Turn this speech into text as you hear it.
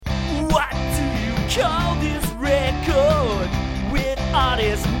call this record with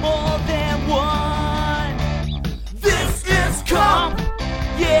artists more than one. This is comp,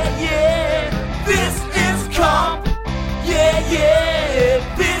 yeah, yeah. This is comp, yeah,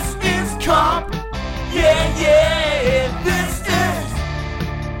 yeah. This is comp, yeah, yeah. This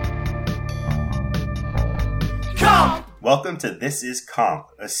is comp. Welcome to This Is Comp,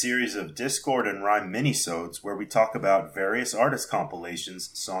 a series of Discord and Rhyme minisodes where we talk about various artist compilations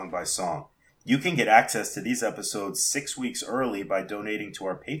song by song. You can get access to these episodes 6 weeks early by donating to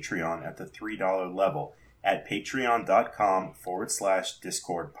our Patreon at the $3 level at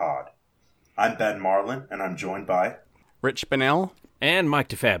patreon.com/DiscordPod. I'm Ben Marlin, and I'm joined by Rich Bennell and Mike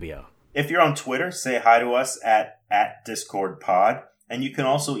DeFabio. If you're on Twitter, say hi to us at DiscordPod. And you can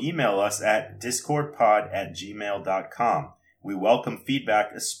also email us at discordpod@gmail.com. We welcome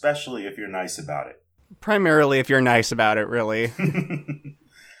feedback, especially if you're nice about it. Primarily if you're nice about it, really.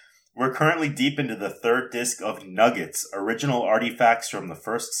 We're currently deep into the third disc of Nuggets, original artifacts from the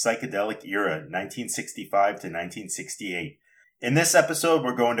first psychedelic era, 1965 to 1968. In this episode,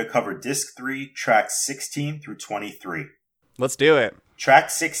 we're going to cover Disc 3, tracks 16 through 23. Let's do it. Track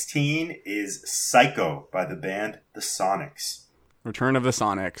 16 is Psycho by the band The Sonics. Return of the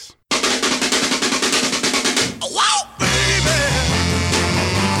Sonics. Wow, baby,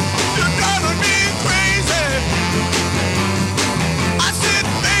 you're driving me crazy. I said,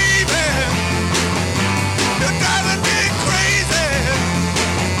 baby, you're driving me crazy.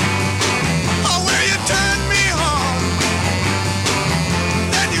 Oh, where you turn me on,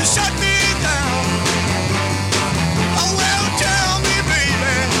 then you shut me down. Oh, well, tell me,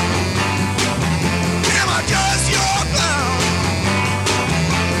 baby, am I just your clown?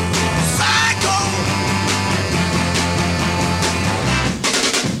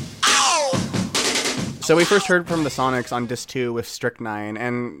 So we first heard from the Sonics on Disc 2 with Strychnine,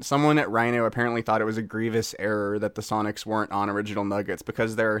 and someone at Rhino apparently thought it was a grievous error that the Sonics weren't on original Nuggets,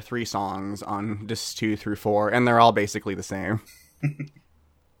 because there are 3 songs on Discs 2 through 4, and they're all basically the same.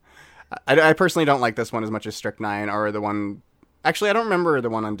 I personally don't like this one as much as Strychnine, or the one... Actually, I don't remember the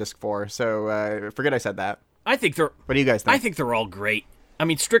one on Disc 4, so forget I said that. I think they're... What do you guys think? I think they're all great. I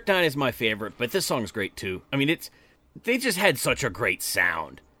mean, Strychnine is my favorite, but this song's great too. I mean, they just had such a great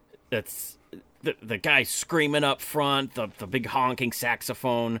sound. That's... The guy screaming up front, the big honking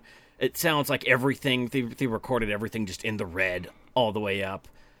saxophone. It sounds like everything, they recorded everything just in the red all the way up.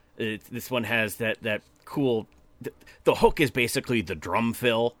 This one has that cool, the hook is basically the drum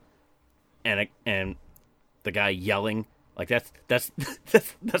fill and the guy yelling. Like that's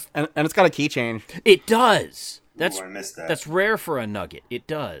and it's got a key change. It does. I missed that. That's rare for a Nugget. It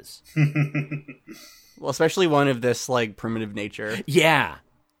does. Well, especially one of this, like, primitive nature. Yeah.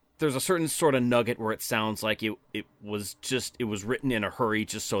 There's a certain sort of Nugget where it sounds like it was written in a hurry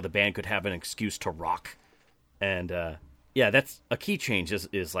just so the band could have an excuse to rock. And yeah, that's a key change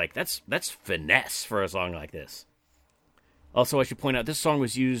is like that's finesse for a song like this. Also, I should point out this song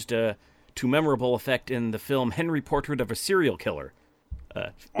was used to memorable effect in the film Henry Portrait of a Serial Killer.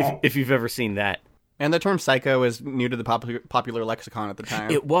 If you've ever seen that. And the term psycho is new to the popular lexicon at the time.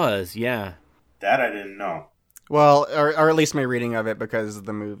 It was, yeah. That I didn't know. Well, or at least my reading of it, because of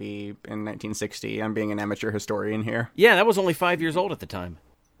the movie in 1960. I'm being an amateur historian here. Yeah, that was only 5 years old at the time.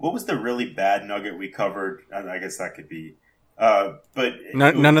 What was the really bad Nugget we covered? I guess that could be... but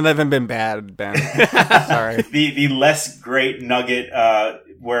none of them have been bad, Ben. Sorry. The less great Nugget,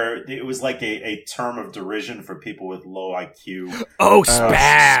 where it was like a term of derision for people with low IQ. Oh,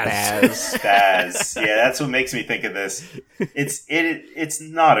 spaz! Spaz. Yeah, that's what makes me think of this. It's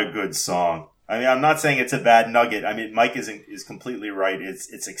not a good song. I mean, I'm not saying it's a bad Nugget. I mean, Mike is completely right.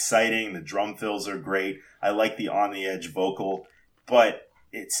 It's exciting. The drum fills are great. I like the on the edge vocal, but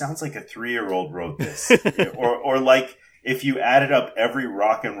it sounds like a 3-year-old wrote this, or like if you added up every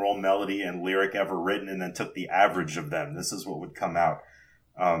rock and roll melody and lyric ever written and then took the average of them, this is what would come out.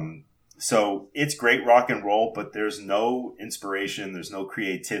 So it's great rock and roll, but there's no inspiration. There's no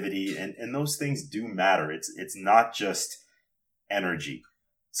creativity, and those things do matter. It's not just energy.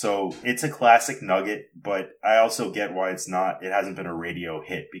 So it's a classic Nugget, but I also get why it hasn't been a radio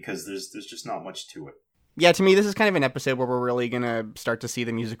hit, because there's just not much to it. Yeah, to me, this is kind of an episode where we're really going to start to see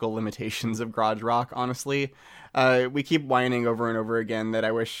the musical limitations of garage rock, honestly. We keep whining over and over again that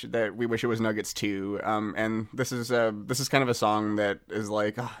we wish it was Nuggets 2. And this is kind of a song that is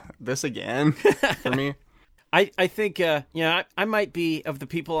like, this again for me. I think, I might be, of the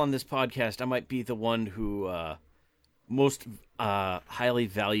people on this podcast, I might be the one who most highly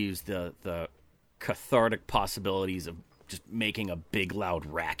values the cathartic possibilities of just making a big loud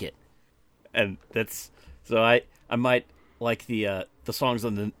racket. And that's so I might like the songs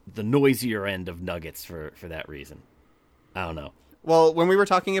on the noisier end of Nuggets for that reason. I don't know. Well, when we were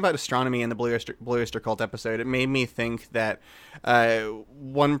talking about astronomy in the Blue Oyster Cult episode, it made me think that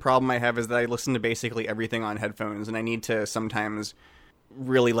one problem I have is that I listen to basically everything on headphones, and I need to sometimes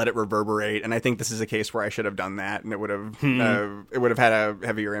really let it reverberate. And I think this is a case where I should have done that, and it would have had a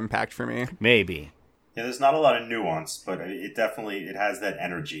heavier impact for me. Maybe. Yeah, there's not a lot of nuance, but it definitely has that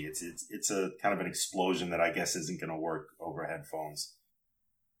energy. It's a kind of an explosion that I guess isn't going to work over headphones.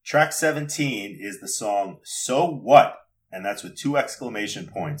 Track 17 is the song "So What?" And that's with 2 exclamation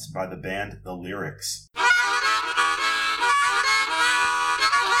points by the band The Lyrics.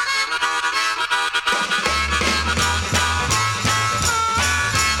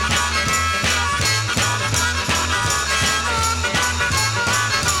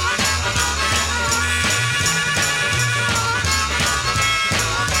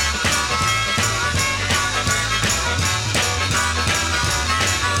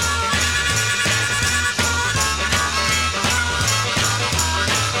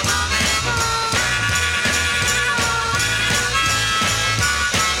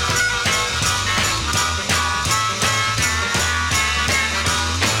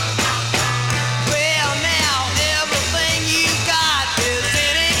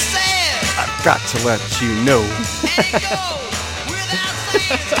 Got to let you know.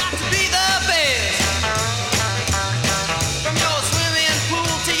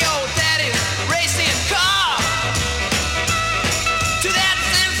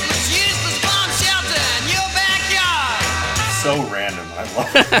 So random. I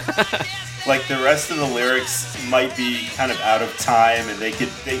love it. Like the rest of the lyrics might be kind of out of time, and it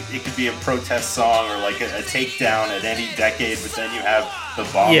could be a protest song or like a takedown at any decade, but then you have the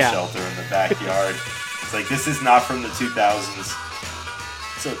bomb shelter in the backyard. It's like, this is not from the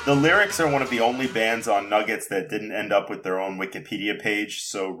 2000s. So the Lyrics are one of the only bands on Nuggets that didn't end up with their own Wikipedia page,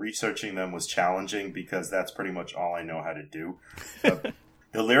 so researching them was challenging because that's pretty much all I know how to do.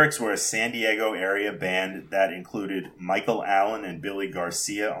 The Lyrics were a San Diego area band that included Michael Allen and Billy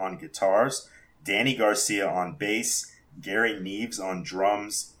Garcia on guitars, Danny Garcia on bass, Gary Neves on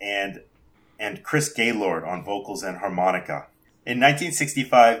drums, and Chris Gaylord on vocals and harmonica. In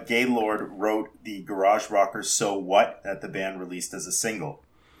 1965, Gaylord wrote the garage rocker "So What" that the band released as a single.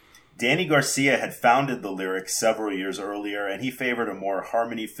 Danny Garcia had founded the Lyrics several years earlier, and he favored a more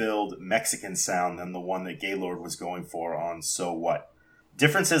harmony-filled Mexican sound than the one that Gaylord was going for on "So What."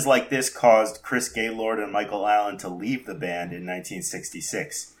 Differences like this caused Chris Gaylord and Michael Allen to leave the band in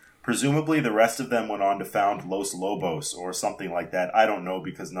 1966. Presumably, the rest of them went on to found Los Lobos or something like that. I don't know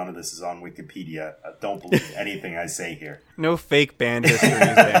because none of this is on Wikipedia. Don't believe anything I say here. No fake band histories,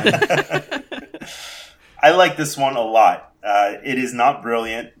 Dan. I like this one a lot. It is not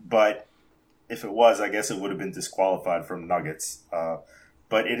brilliant, but if it was, I guess it would have been disqualified from Nuggets.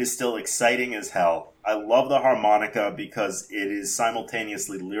 But it is still exciting as hell. I love the harmonica because it is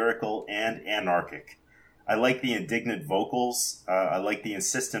simultaneously lyrical and anarchic. I like the indignant vocals, I like the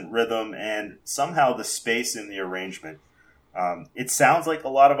insistent rhythm, and somehow the space in the arrangement. It sounds like a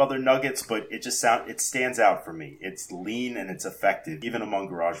lot of other Nuggets, but it stands out for me. It's lean and it's effective, even among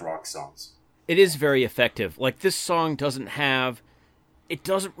garage rock songs. It is very effective. Like, this song doesn't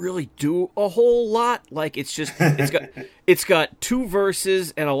really do a whole lot. Like, it's got 2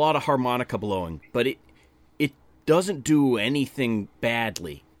 verses and a lot of harmonica blowing, but it doesn't do anything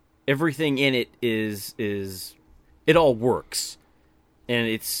badly. Everything in it is it all works, and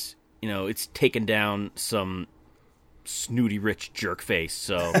it's taken down some snooty rich jerk face,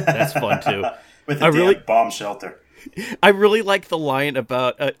 so that's fun too. With a damn bomb shelter. I really like the line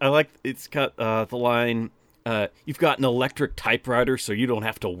about it's got the line. You've got an electric typewriter, so you don't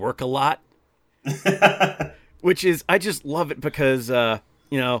have to work a lot. Which is, I just love it because,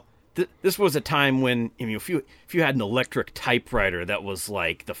 this was a time when, if you had an electric typewriter, that was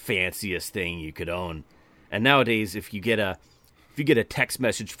like the fanciest thing you could own. And nowadays, if you get a text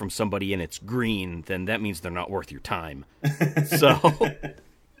message from somebody and it's green, then that means they're not worth your time. So,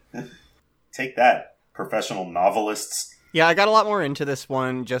 take that, professional novelists. Yeah, I got a lot more into this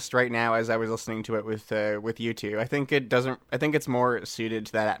one just right now as I was listening to it with you two. I think it's more suited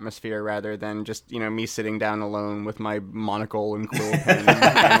to that atmosphere rather than just, me sitting down alone with my monocle and quill pen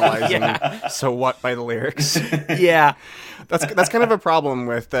analyzing "So What" by the Lyrics. Yeah. That's kind of a problem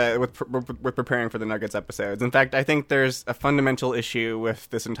with preparing for the Nuggets episodes. In fact, I think there's a fundamental issue with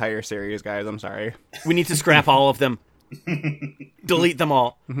this entire series, guys. I'm sorry. We need to scrap all of them. Delete them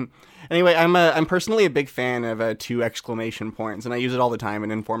all. Anyway, I'm personally a big fan of 2 exclamation points, and I use it all the time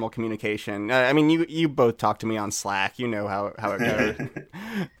in informal communication. You both talk to me on Slack. You know how it goes.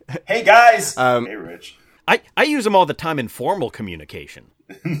 Hey guys. Hey Rich. I use them all the time in formal communication.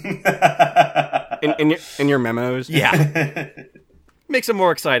 in your memos. Yeah. Makes them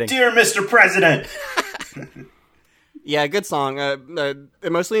more exciting. Dear Mr. President! Yeah, good song.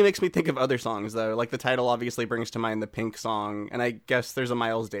 It mostly makes me think of other songs, though. Like, the title obviously brings to mind the Pink song, and I guess there's a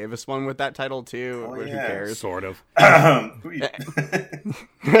Miles Davis one with that title, too. Oh, Who yeah. cares? Sort of.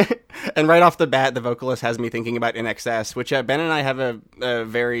 And right off the bat, the vocalist has me thinking about In Excess, which Ben and I have a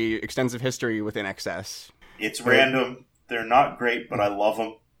very extensive history with In Excess. It's random. They're not great, but I love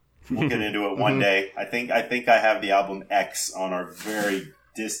them. We'll get into it one day. I think I have the album X on our very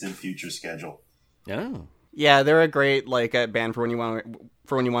distant future schedule. Oh. Yeah, they're a great band for when you want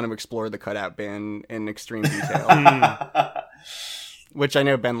to explore the cutout bin in extreme detail, which I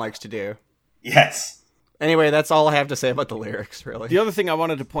know Ben likes to do. Yes. Anyway, that's all I have to say about the lyrics, really. The other thing I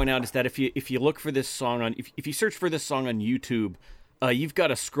wanted to point out is that if you look for this song on if you search for this song on YouTube, you've got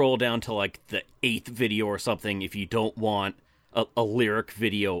to scroll down to like the 8th video or something if you don't want a lyric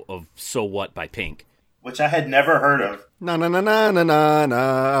video of "So What" by Pink. Which I had never heard of. Na na na na na na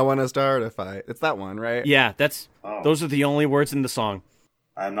na. I want to start a fight. It's that one, right? Yeah, Oh. those are the only words in the song.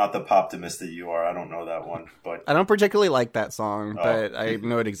 I'm not the poptimist that you are. I don't know that one, but I don't particularly like that song, but I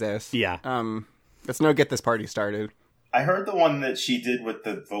know it exists. Yeah. Let's no get this party started. I heard the one that she did with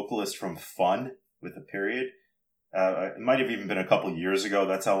the vocalist from Fun with a period. It might have even been a couple years ago.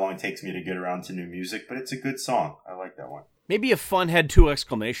 That's how long it takes me to get around to new music, but it's a good song. I like that one. Maybe if Fun had 2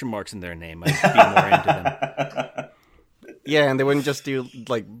 exclamation marks in their name, I'd be more into them. Yeah, and they wouldn't just do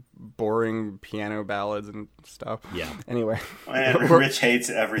like boring piano ballads and stuff. Yeah. Anyway. And Rich hates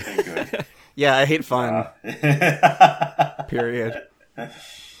everything good. Yeah, I hate Fun. Period. I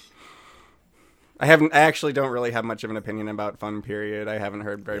actually don't really have much of an opinion about Fun. Period. I haven't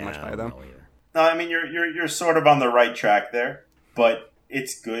heard very much by them. No, I mean you're sort of on the right track there, but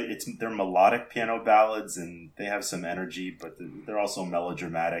it's good. They're melodic piano ballads and they have some energy, but they're also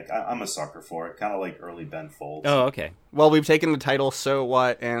melodramatic. I'm a sucker for it, kind of like early Ben Folds. Oh, okay. Well, we've taken the title "So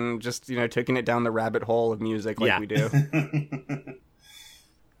What" and just taken it down the rabbit hole of music like we do.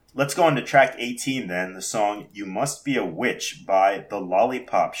 Let's go on to track 18 then, the song "You Must Be a Witch" by The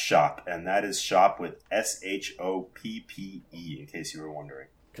Lollipop Shop, and that is shop with SHOPPE, in case you were wondering.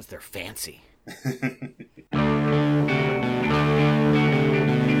 Because they're fancy.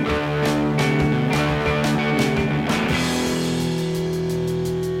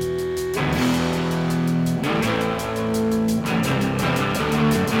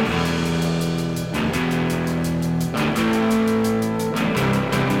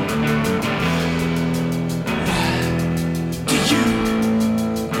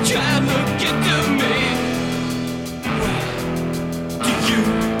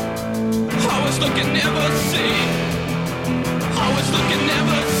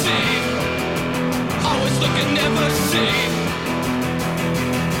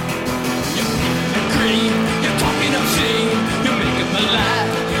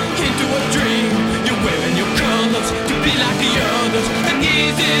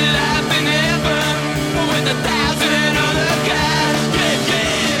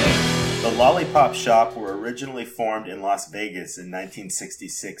 Lollipop Shop were originally formed in Las Vegas in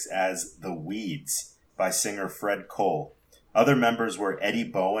 1966 as The Weeds by singer Fred Cole. Other members were Eddie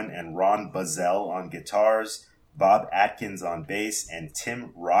Bowen and Ron Buzzell on guitars, Bob Atkins on bass, and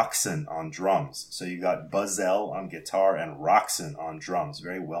Tim Roxon on drums. So you got Buzzell on guitar and Roxon on drums.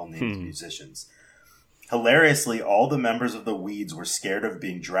 Very well-named musicians. Hilariously, all the members of The Weeds were scared of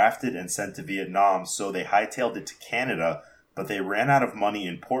being drafted and sent to Vietnam, so they hightailed it to Canada, but they ran out of money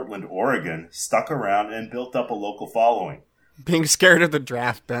in Portland, Oregon, stuck around, and built up a local following. Being scared of the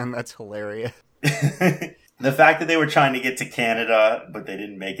draft, Ben, that's hilarious. The fact that they were trying to get to Canada, but they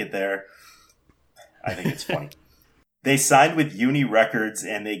didn't make it there, I think it's funny. They signed with Uni Records,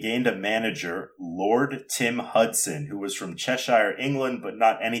 and they gained a manager, Lord Tim Hudson, who was from Cheshire, England, but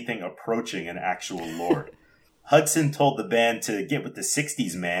not anything approaching an actual lord. Hudson told the band to get with the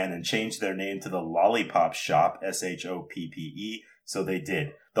 60s man and change their name to the Lollipop Shop, SHOPPE, so they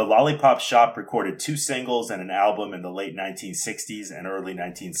did. The Lollipop Shop recorded 2 singles and an album in the late 1960s and early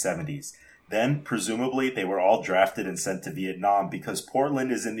 1970s. Then, presumably, they were all drafted and sent to Vietnam because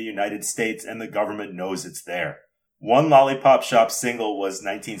Portland is in the United States and the government knows it's there. One Lollipop Shop single was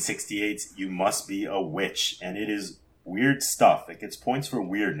 1968's You Must Be a Witch, and it is weird stuff. It gets points for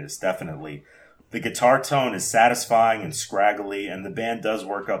weirdness, definitely. The guitar tone is satisfying and scraggly, and the band does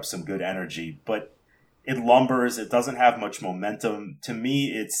work up some good energy, but it lumbers, it doesn't have much momentum. To me,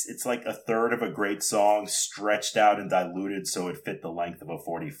 it's like a third of a great song, stretched out and diluted so it fit the length of a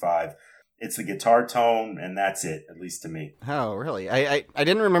 45. It's the guitar tone, and that's it, at least to me. Oh, really? I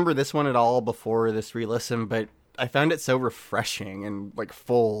didn't remember this one at all before this re-listen, but I found it so refreshing and like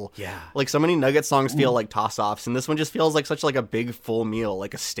full. Yeah. Like so many Nugget songs feel like toss-offs, and this one just feels like such like a big full meal,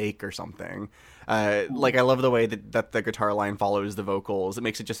 like a steak or something. Like I love the way that the guitar line follows the vocals. It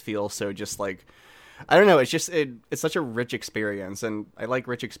makes it just feel so just like, I don't know. It's just it's such a rich experience, and I like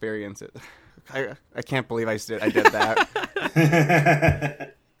rich experience. I can't believe I did that.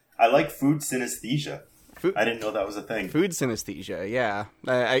 I like food synesthesia. I didn't know that was a thing. Food synesthesia, yeah.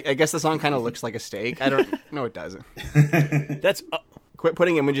 I guess the song kind of looks like a steak. I don't. No, it doesn't. That's Quit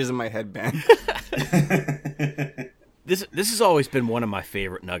putting images in my head, Ben. This has always been one of my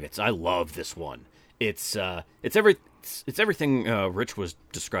favorite Nuggets. I love this one. It's everything Rich was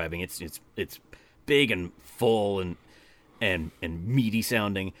describing. It's big and full and meaty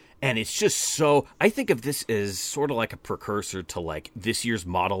sounding, and it's just so. I think of this as sort of like a precursor to like this year's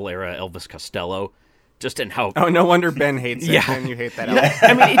model era Elvis Costello, just in how. Oh, no wonder Ben hates it. Yeah. Ben, you hate that.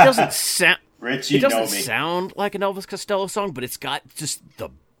 I mean, it doesn't sound. Rich, It you know doesn't me. sound like an Elvis Costello song, but it's got just the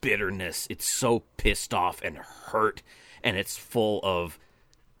bitterness. It's so pissed off and hurt, and it's full of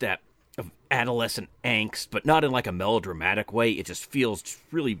that of adolescent angst, but not in like a melodramatic way. It just feels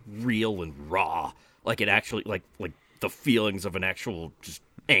really real and raw, like it actually like the feelings of an actual just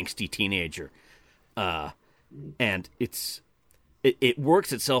angsty teenager. And it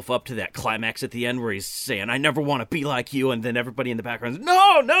works itself up to that climax at the end where he's saying, "I never want to be like you," and then everybody in the background is,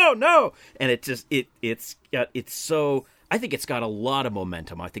 "No, no, no!" And it just it's so. I think it's got a lot of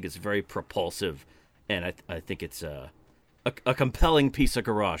momentum. I think it's very propulsive, and I think it's a compelling piece of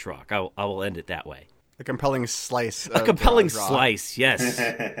garage rock. I will end it that way. A compelling slice. A compelling garage rock. slice, yes.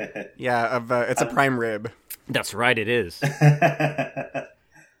 Yeah, it's a prime rib. That's right, it is. I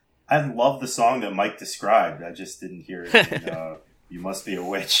love the song that Mike described. I just didn't hear it in You Must Be a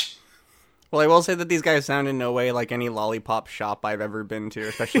Witch. Well, I will say that these guys sound in no way like any lollipop shop I've ever been to,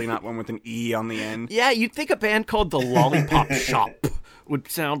 especially not one with an E on the end. Yeah, you'd think a band called the Lollipop Shop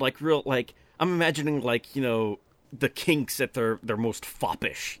would sound like real, like, I'm imagining, like, you know, the Kinks at their most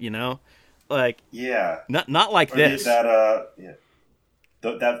foppish, you know? Like, Yeah. not like Or this. that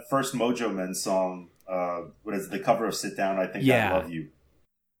first Mojo Men song, what is it, the cover of Sit Down, I Think Yeah. I Love You.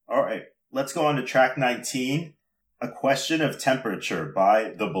 All right, let's go on to track 19, A Question of Temperature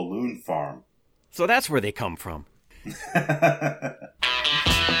by The Balloon Farm. So that's where they come from.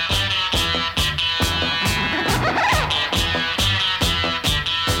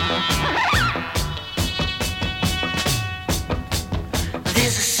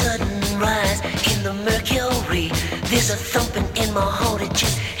 There's a sudden rise in the mercury. There's a thumping in my heart, it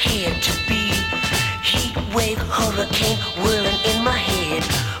just had to be. Heat wave, hurricane whirling in my head.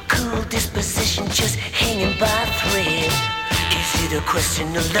 Cool disposition just hanging by a thread. Is it a question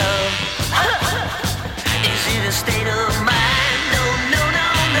of love? Is it a state of mind? No, no, no,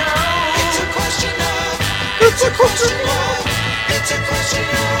 no. It's a question of. It's a question of. It's a question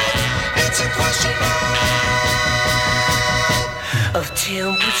of. It's a question Of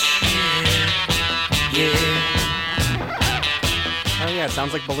temperature, yeah. Oh yeah, it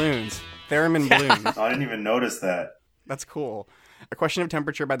sounds like balloons. Theremin balloons. I didn't even notice that. That's cool. A Question of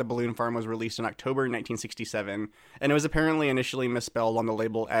Temperature by the Balloon Farm was released in October 1967, and it was apparently initially misspelled on the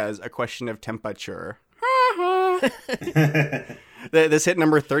label as A Question of Temperature. This hit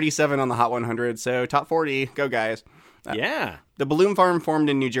number 37 on the Hot 100, so top 40. Go, guys. Yeah. The Balloon Farm formed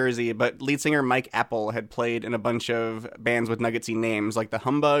in New Jersey, but lead singer Mike Apple had played in a bunch of bands with Nuggetsy names, like the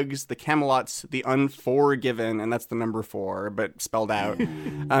Humbugs, the Camelots, the Unforgiven, and that's the number 4, but spelled out,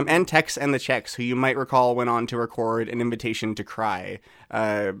 and Tex and the Checks, who you might recall went on to record An Invitation to Cry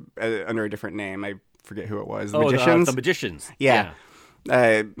under a different name. I forget who it was. The Magicians? The Magicians. Yeah.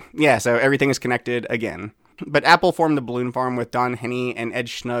 So everything is connected again. But Apple formed the Balloon Farm with Don Henny and Ed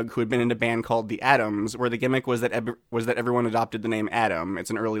Schnug, who had been in a band called the Atoms, where the gimmick was that everyone adopted the name Adam.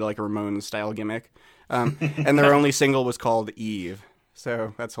 It's an early like Ramones style gimmick, and their only single was called Eve.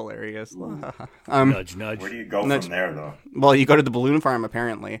 So that's hilarious. Nudge, nudge. Where do you go That's- from there, though? Well, you go to the Balloon Farm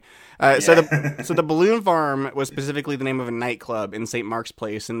apparently. So the Balloon Farm was specifically the name of a nightclub in St. Mark's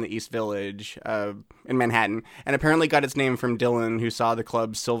Place in the East Village in Manhattan, and apparently got its name from Dylan, who saw the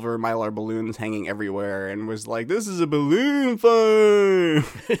club's silver Mylar balloons hanging everywhere and was like, "This is a balloon farm."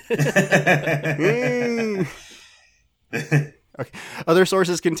 Okay. Other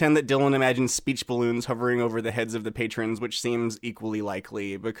sources contend that Dylan imagined speech balloons hovering over the heads of the patrons, which seems equally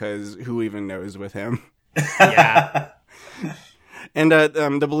likely because who even knows with him. Yeah. And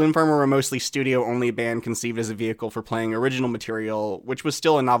the Balloon Farm were a mostly studio-only band conceived as a vehicle for playing original material, which was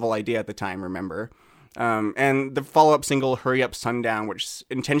still a novel idea at the time, remember? And the follow-up single, Hurry Up Sundown, which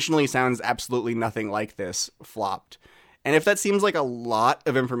intentionally sounds absolutely nothing like this, flopped. And if that seems like a lot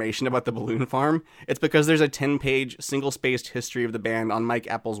of information about the Balloon Farm, it's because there's a 10-page, single-spaced history of the band on Mike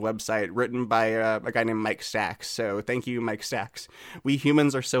Apple's website, written by a guy named Mike Sachs. So thank you, Mike Sachs. We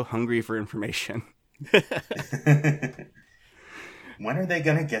humans are so hungry for information. When are they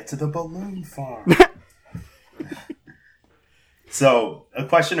going to get to the Balloon Farm? So, a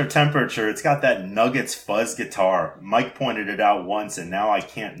question of temperature. It's got that Nuggets fuzz guitar. Mike pointed it out once, and now I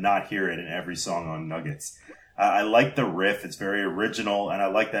can't not hear it in every song on Nuggets. I like the riff. It's very original, and I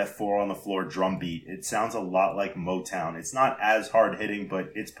like that 4-on-the-floor drum beat. It sounds a lot like Motown. It's not as hard-hitting,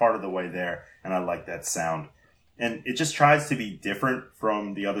 but it's part of the way there, and I like that sound. And it just tries to be different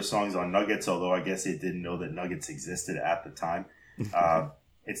from the other songs on Nuggets, although I guess it didn't know that Nuggets existed at the time.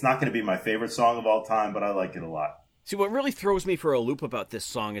 It's not going to be my favorite song of all time, but I like it a lot. See, what really throws me for a loop about this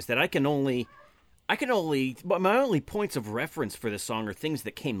song is that my only points of reference for this song are things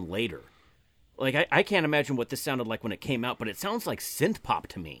that came later. Like, I can't imagine what this sounded like when it came out, but it sounds like synth pop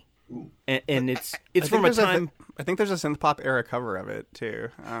to me. And it's from a time... I think there's a synth pop era cover of it, too.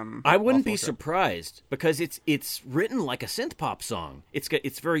 I wouldn't be surprised, because it's written like a synth pop song.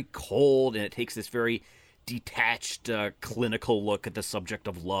 It's very cold, and it takes this very detached, clinical look at the subject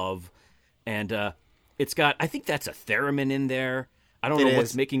of love. And it's got... I think that's a theremin in there. I don't know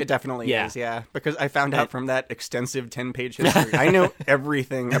what's making... It definitely is, yeah. Because I found out from that extensive 10-page history. I know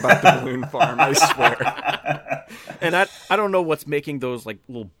everything about the Balloon Farm, I swear. And I don't know what's making those like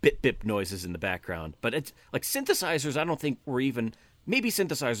little bip noises in the background. But it's like synthesizers, I don't think were even... Maybe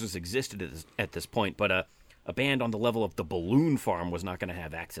synthesizers existed at this point, but a band on the level of the Balloon Farm was not going to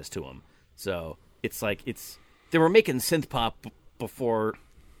have access to them. So it's like... They were making synth pop before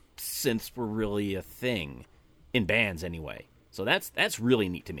synths were really a thing. In bands, anyway. So that's really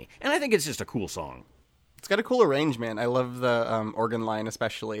neat to me. And I think it's just a cool song. It's got a cool arrangement. I love the organ line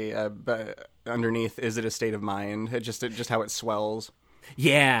especially. But underneath, is it a state of mind? Just how it swells.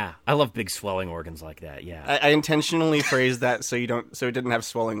 Yeah, I love big swelling organs like that, yeah. I intentionally phrased that so it didn't have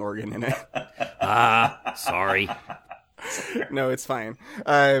swelling organ in it. Sorry. No, it's fine.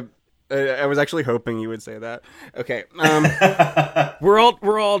 I was actually hoping you would say that. Okay.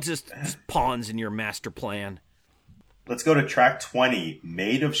 We're all just pawns in your master plan. Let's go to track 20,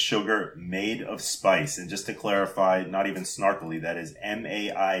 Made of Sugar, Made of Spice. And just to clarify, not even snarkily, that is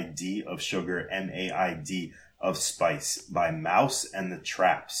M-A-I-D of sugar, M-A-I-D of spice by Mouse and the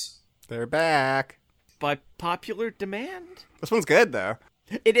Traps. They're back. By popular demand? This one's good, though.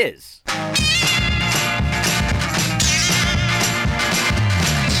 It is.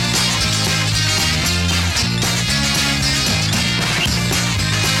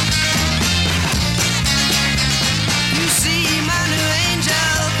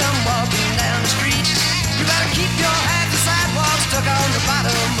 Stuck on the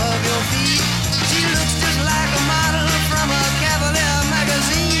bottom of your feet. She looks just like a model from a Cavalier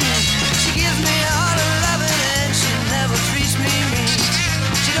magazine. She gives me all her loving and she never treats me mean.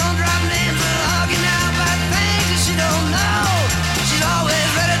 She don't drop names or arguing out about things that she don't know. She's always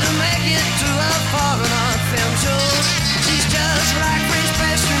ready to make it to a foreign art film show. She's just like French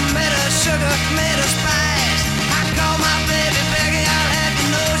pastry, made of sugar, made of spice. I call my baby Becky, I'll have you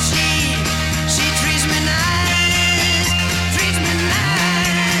know she treats me nice.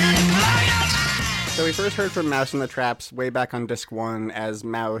 So we first heard from Mouse and the Traps way back on disc 1 as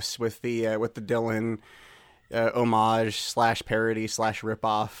Mouse with the Dylan homage / parody /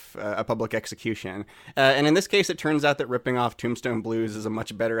 ripoff, A Public Execution. And in this case, it turns out that ripping off Tombstone Blues is a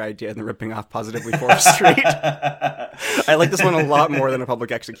much better idea than ripping off Positively 4th Street. I like this one a lot more than A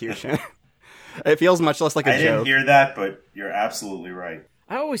Public Execution. It feels much less like a joke. I didn't hear that, but you're absolutely right.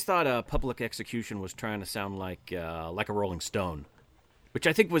 I always thought A Public Execution was trying to sound like a Rolling Stone, which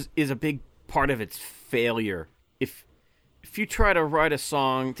I think is a big part of its failure. If you try to write a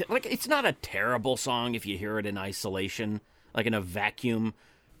song, like, it's not a terrible song if you hear it in isolation, like in a vacuum,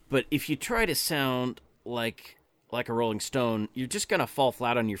 but if you try to sound like a Rolling Stone, you're just gonna fall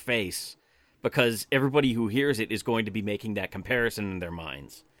flat on your face, because everybody who hears it is going to be making that comparison in their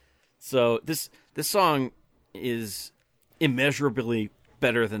minds. So this song is immeasurably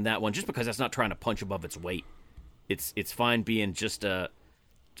better than that one, just because it's not trying to punch above its weight. It's fine being just a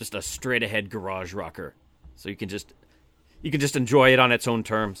straight ahead garage rocker. So you can just enjoy it on its own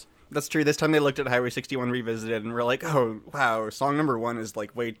terms. That's true. This time they looked at Highway 61 Revisited and were like, oh, wow, song number 1 is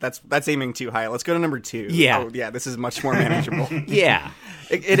like, wait, that's aiming too high. Let's go to number 2. Yeah. Oh, yeah, this is much more manageable. Yeah.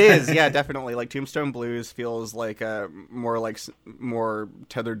 It is, yeah, definitely. Like, Tombstone Blues feels like more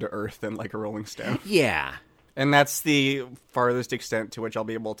tethered to earth than like a Rolling Stone. Yeah. And that's the farthest extent to which I'll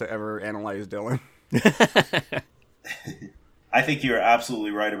be able to ever analyze Dylan. I think you're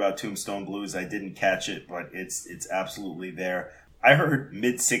absolutely right about Tombstone Blues. I didn't catch it, but it's absolutely there. I heard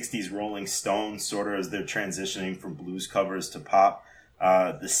mid-'60s Rolling Stones sort of as they're transitioning from blues covers to pop.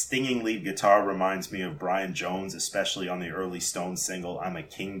 The stinging lead guitar reminds me of Brian Jones, especially on the early Stones single, I'm a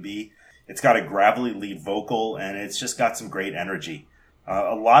King Bee. It's got a gravelly lead vocal, and it's just got some great energy.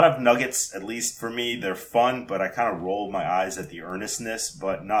 A lot of Nuggets, at least for me, they're fun, but I kind of roll my eyes at the earnestness,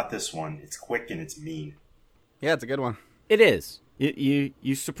 but not this one. It's quick and it's mean. Yeah, it's a good one. It is.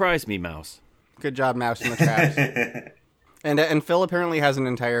 You surprised me, Mouse. Good job, Mouse in the Traps. And Phil apparently has an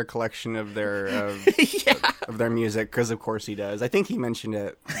entire collection of their of their music, because of course he does. I think he mentioned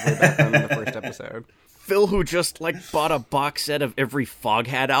it way back then in the first episode. Phil, who just bought a box set of every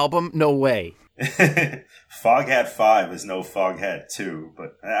Foghat album? No way. Foghat 5 is no Foghat 2,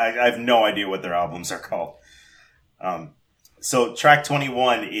 but I have no idea what their albums are called. So track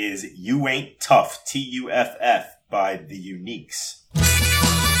 21 is You Ain't Tough, Tuff, by The Uniques.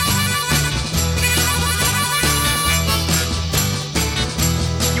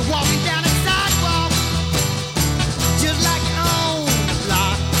 You're walking down a sidewalk, just like you own the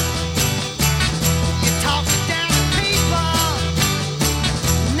block. You talk down to people,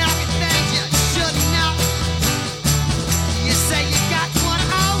 knocking things you shouldn't knock. You say you got 1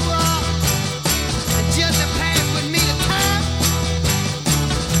 hour, just to pass with me the time.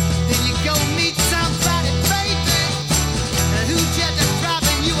 Then you go meet somebody, baby, who's just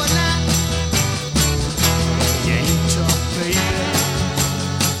dropping you a line. You ain't tough, baby.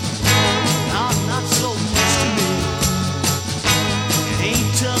 Not so much to me. It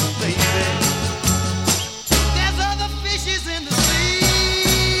ain't tough, baby. There's other fishes in the sea.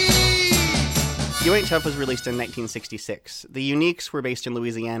 You Ain't Tough was released in 1966. The Uniques were based in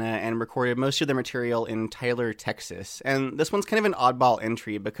Louisiana and recorded most of their material in Tyler, Texas. And this one's kind of an oddball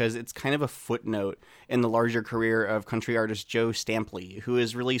entry because it's kind of a footnote in the larger career of country artist Joe Stampley, who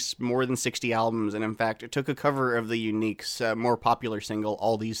has released more than 60 albums and in fact took a cover of the Uniques' more popular single,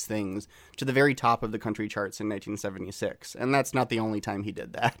 All These Things, to the very top of the country charts in 1976. And that's not the only time he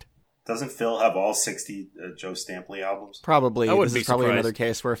did that. Doesn't Phil have all 60 Joe Stampley albums? Probably. I wouldn't This be is probably surprised. another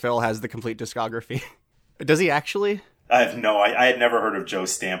case where Phil has the complete discography. Does he actually? I had never heard of Joe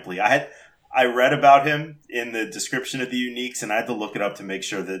Stampley. I read about him in the description of the Uniques, and I had to look it up to make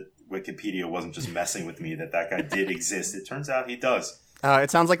sure that Wikipedia wasn't just messing with me, that guy did exist. It turns out he does. It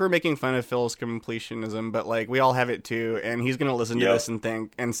sounds like we're making fun of Phil's completionism, but we all have it too, and he's gonna listen to Yep. this and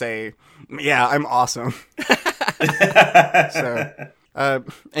think and say, "Yeah, I'm awesome."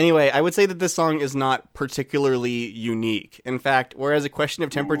 Anyway, I would say that this song is not particularly unique. In fact, whereas A Question of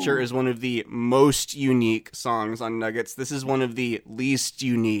Temperature is one of the most unique songs on Nuggets, this is one of the least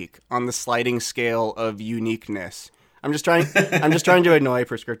unique on the sliding scale of uniqueness. I'm just trying to annoy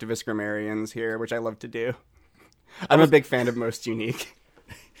prescriptivist grammarians here, which I love to do. I'm a big fan of most unique.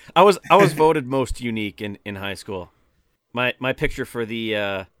 I was voted most unique in high school. My picture for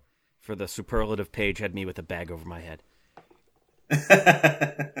the superlative page had me with a bag over my head.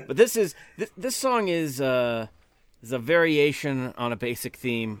 But this song is a variation on a basic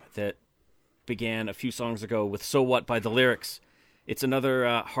theme that began a few songs ago with So What by The Lyrics. It's another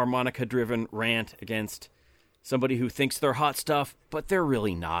harmonica-driven rant against somebody who thinks they're hot stuff, but they're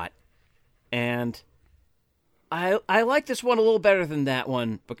really not. And I like this one a little better than that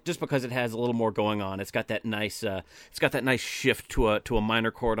one, but just because it has a little more going on. It's got that nice shift to a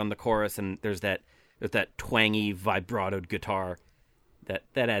minor chord on the chorus, and there's that twangy vibratoed guitar that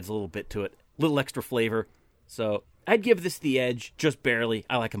adds a little bit to it, a little extra flavor. So I'd give this the edge, just barely.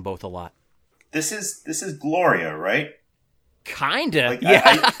 I like them both a lot. This is Gloria, right? Kinda, Like,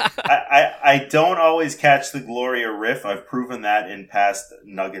 yeah. I don't always catch the Gloria riff. I've proven that in past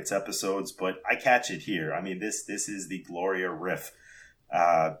Nuggets episodes, but I catch it here. I mean, this is the Gloria riff,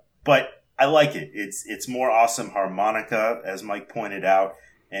 but I like it. It's more awesome harmonica, as Mike pointed out,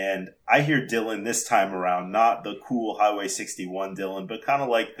 and I hear Dylan this time around, not the cool Highway 61 Dylan, but kind of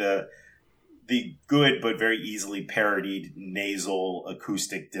like the good but very easily parodied nasal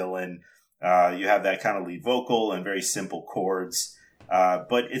acoustic Dylan. You have that kind of lead vocal and very simple chords,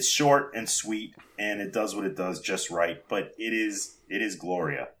 but it's short and sweet, and it does what it does just right. But it is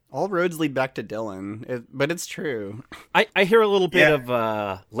Gloria. All roads lead back to Dylan, but it's true. I hear a little bit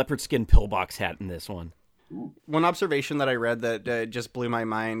Yeah. of leopard skin pillbox hat in this one. One observation that I read that just blew my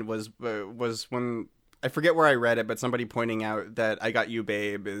mind was when, I forget where I read it, but somebody pointing out that I Got You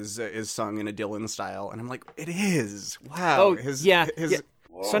Babe is sung in a Dylan style, and I'm like, it is. Wow. Oh, yeah.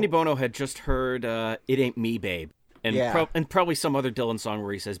 Sonny Bono had just heard It Ain't Me, Babe. And, Yeah. and probably some other Dylan song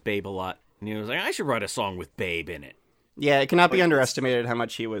where he says babe a lot. And he was like, I should write a song with Babe in it. Yeah, it cannot be underestimated how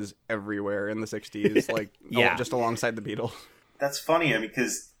much he was everywhere in the 60s, like Yeah. just alongside the Beatles. That's funny, I mean,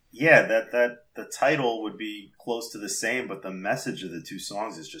 because, yeah, that the title would be close to the same, but the message of the two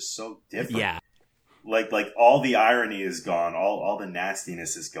songs is just so different. Yeah. Like all the irony is gone, all the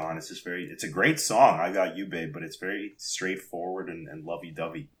nastiness is gone. It's just it's a great song, I Got You, Babe, but it's very straightforward and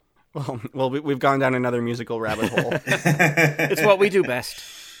lovey-dovey. Well, we've gone down another musical rabbit hole. It's what we do best.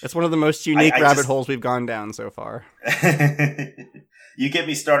 It's one of the most unique I rabbit just- holes we've gone down so far. You get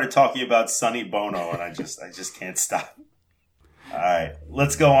me started talking about Sonny Bono, and I just can't stop. All right,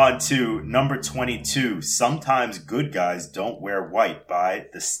 let's go on to number 22. Sometimes Good Guys Don't Wear White by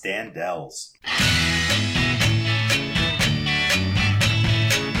the Standells.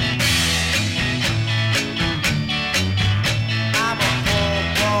 I'm a poor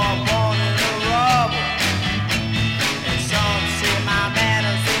boy born in a rubble, and some say my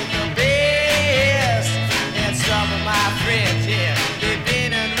manners ain't the best, and some of my friends here, they've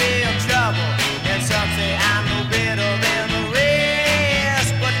been in real trouble, and some say I'm no better than the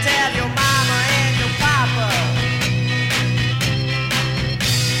rest, but tell your mama and your papa,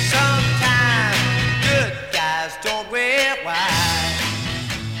 sometimes good guys don't wear white.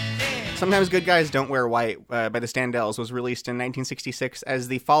 Sometimes Good Guys Don't Wear White by the Standells was released in 1966 as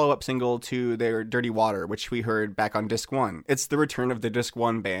the follow-up single to their Dirty Water, which we heard back on Disc 1. It's the return of the Disc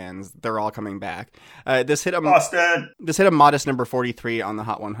 1 bands. They're all coming back. This hit a modest number 43 on the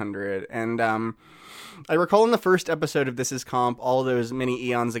Hot 100. And I recall in the first episode of This Is Comp, all those many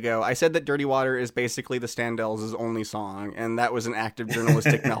eons ago, I said that Dirty Water is basically the Standells' only song, and that was an act of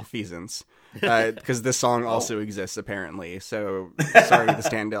journalistic malfeasance. Because this song also exists, apparently. So, sorry to the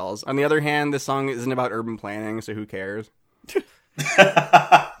Standells. On the other hand, this song isn't about urban planning, so who cares?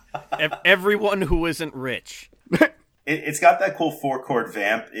 Everyone who isn't rich. It's got that cool 4-chord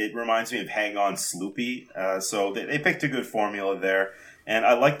vamp. It reminds me of Hang On Sloopy. So they picked a good formula there. And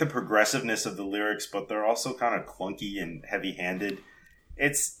I like the progressiveness of the lyrics, but they're also kind of clunky and heavy-handed.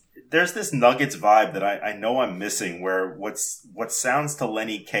 There's this Nuggets vibe that I know I'm missing, where what sounds to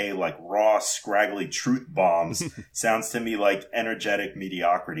Lenny Kaye like raw, scraggly truth bombs sounds to me like energetic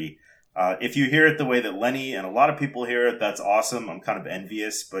mediocrity. If you hear it the way that Lenny and a lot of people hear it, that's awesome. I'm kind of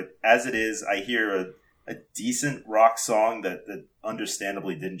envious. But as it is, I hear a decent rock song that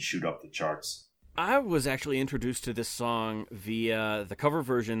understandably didn't shoot up the charts. I was actually introduced to this song via the cover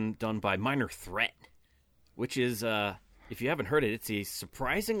version done by Minor Threat, which is, if you haven't heard it, it's a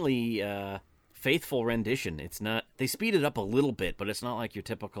surprisingly faithful rendition. It's not, they speed it up a little bit, but it's not like your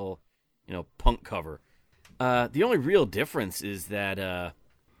typical, punk cover. The only real difference is that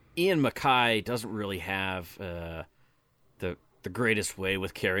Ian Mackay doesn't really have the greatest way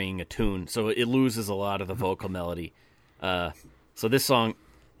with carrying a tune, so it loses a lot of the vocal melody. So this song,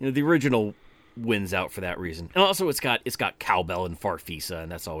 the original wins out for that reason, and also it's got cowbell and Farfisa,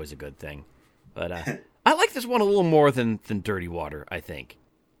 and that's always a good thing. But I like this one a little more than Dirty Water, I think.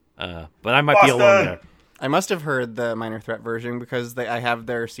 But I might be alone there. I must have heard the Minor Threat version because I have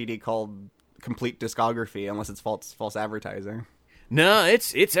their CD called Complete Discography, unless it's false advertising. No,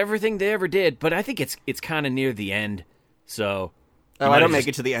 it's everything they ever did, but I think it's kind of near the end. So I don't make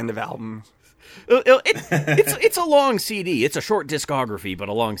it to the end of albums. It's a long CD. It's a short discography, but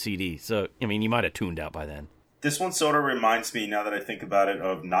a long CD. So, you might have tuned out by then. This one sort of reminds me, now that I think about it,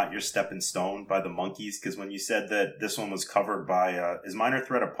 of Not Your Steppin' Stone by the Monkees, because when you said that this one was covered by, is Minor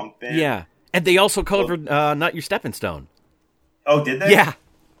Threat a punk band? Yeah, and they also covered Not Your Steppin' Stone. Oh, did they? Yeah.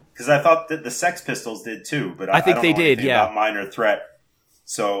 Because I thought that the Sex Pistols did too, but I think don't they know did, anything yeah. about Minor Threat.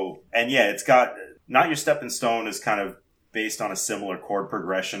 So, and yeah, it's got, Not Your Steppin' Stone is kind of based on a similar chord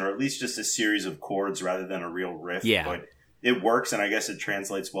progression, or at least just a series of chords rather than a real riff. Yeah. But it works, and I guess it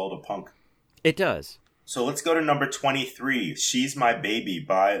translates well to punk. It does. So let's go to number 23, She's My Baby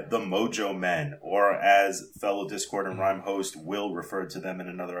by the Mojo Men, or as fellow Discord and Rhyme host Will referred to them in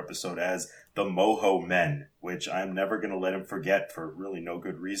another episode as the Moho Men, which I'm never going to let him forget for really no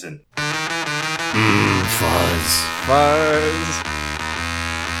good reason. Fuzz.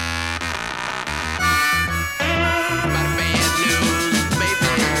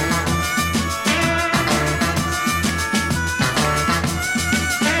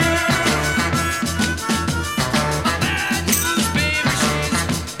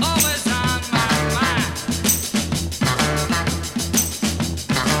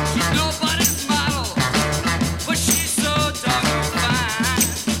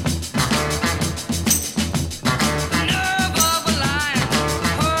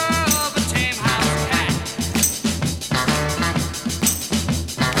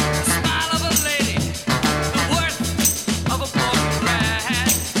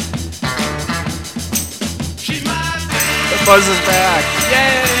 Fuzz is back.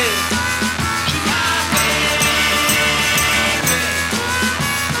 Yay!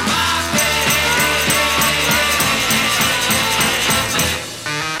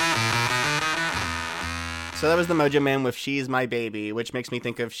 So that was the Mojo Man with She's My Baby, which makes me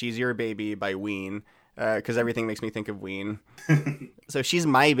think of She's Your Baby by Ween, because everything makes me think of Ween. So She's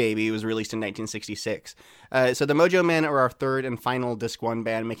My Baby was released in 1966. So the Mojo Men are our third and final Disc 1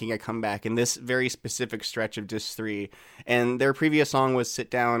 band making a comeback in this very specific stretch of Disc 3. And their previous song was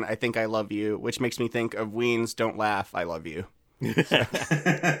Sit Down, I Think I Love You, which makes me think of Ween's Don't Laugh, I Love You.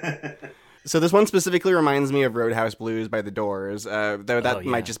 So this one specifically reminds me of Roadhouse Blues by The Doors, though that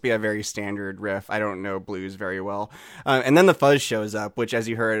might just be a very standard riff. I don't know blues very well. And then the Fuzz shows up, which, as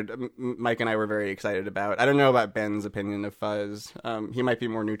you heard, Mike and I were very excited about. I don't know about Ben's opinion of Fuzz. He might be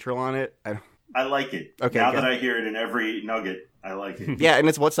more neutral on it. I like it. Okay, now that I hear it in every nugget, I like it. Yeah, and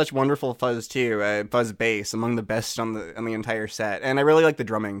it's such wonderful fuzz too. Fuzz bass, among the best on the entire set, and I really like the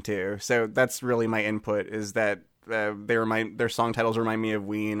drumming too. So that's really my input. Is that their song titles remind me of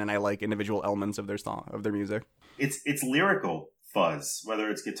Ween, and I like individual elements of their music. It's lyrical fuzz, whether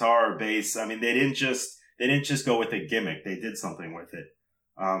it's guitar or bass. I mean, they didn't just go with a gimmick; they did something with it.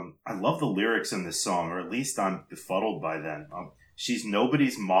 I love the lyrics in this song, or at least I'm befuddled by them. She's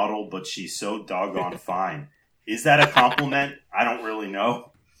nobody's model, but she's so doggone fine. Is that a compliment? I don't really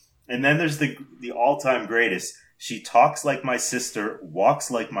know. And then there's the all-time greatest. She talks like my sister,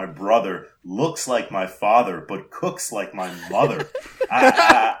 walks like my brother, looks like my father, but cooks like my mother.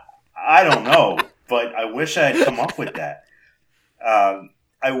 I don't know, but I wish I had come up with that.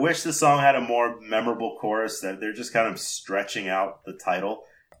 I wish the song had a more memorable chorus, that they're just kind of stretching out the title.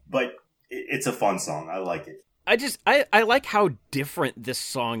 But it's a fun song. I like it. I like how different this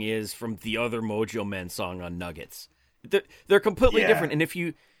song is from the other Mojo Men song on Nuggets. They're completely different. And if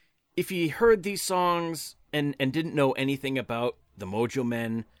you heard these songs and didn't know anything about the Mojo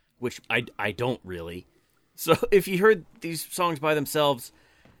Men, which I don't really. So if you heard these songs by themselves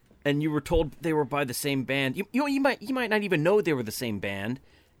and you were told they were by the same band, you might not even know they were the same band.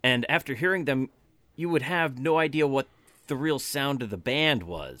 And after hearing them, you would have no idea what the real sound of the band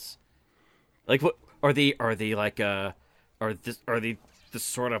was. Like, what are they like? Are they this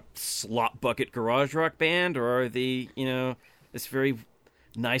sort of slop bucket garage rock band, or are they, this very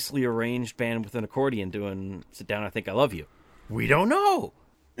nicely arranged band with an accordion doing "Sit Down, I Think I Love You"? We don't know.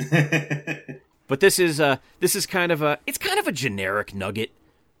 But this is kind of a generic Nugget,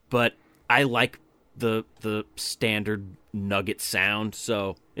 but I like the standard Nugget sound,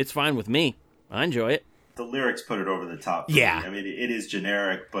 so it's fine with me. I enjoy it. The lyrics put it over the top. Yeah, me. I mean, it is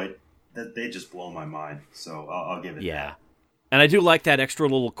generic, but they just blow my mind. So I'll give it. Yeah, that. And I do like that extra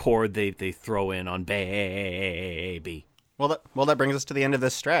little chord they throw in on baby. Well, that brings us to the end of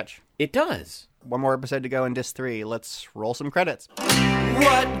this stretch. It does. One more episode to go in Disc 3. Let's roll some credits.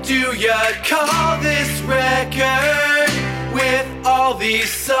 What do you call this record with all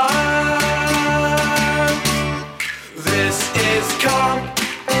these songs? This is comp.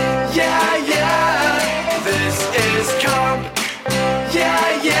 Yeah, yeah. This is comp.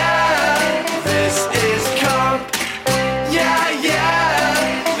 Yeah, yeah. This is comp. Yeah,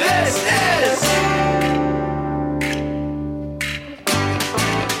 yeah. This is.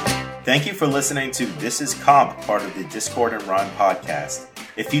 Thank you for listening to This Is Comp, part of the Discord and Rhyme podcast.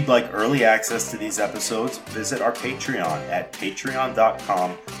 If you'd like early access to these episodes, visit our Patreon at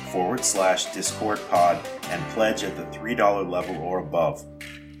patreon.com/DiscordPod and pledge at the $3 level or above.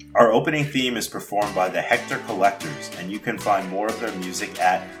 Our opening theme is performed by the Hector Collectors, and you can find more of their music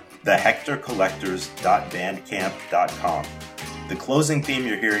at thehectorcollectors.bandcamp.com. The closing theme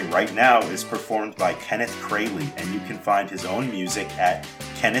you're hearing right now is performed by Kenneth Crayley, and you can find his own music at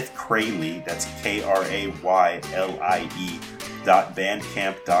Kenneth Crayley, that's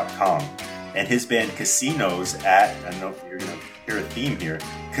KRAYLIE.bandcamp.com, and his band Casinos at, I know you're going to hear a theme here,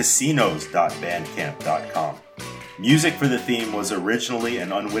 casinos.bandcamp.com. Music for the theme was originally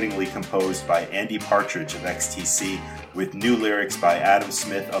and unwittingly composed by Andy Partridge of XTC, with new lyrics by Adam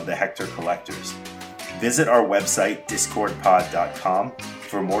Smith of the Hector Collectors. Visit our website, discordpod.com,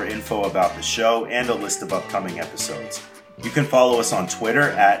 for more info about the show and a list of upcoming episodes. You can follow us on Twitter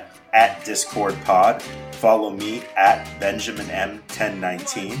at DiscordPod, follow me at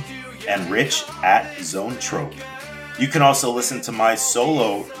BenjaminM1019, and Rich at ZoneTrope. You can also listen to my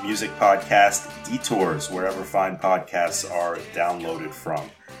solo music podcast, Detours, wherever fine podcasts are downloaded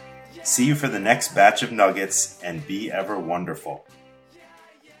from. See you for the next batch of nuggets, and be ever wonderful.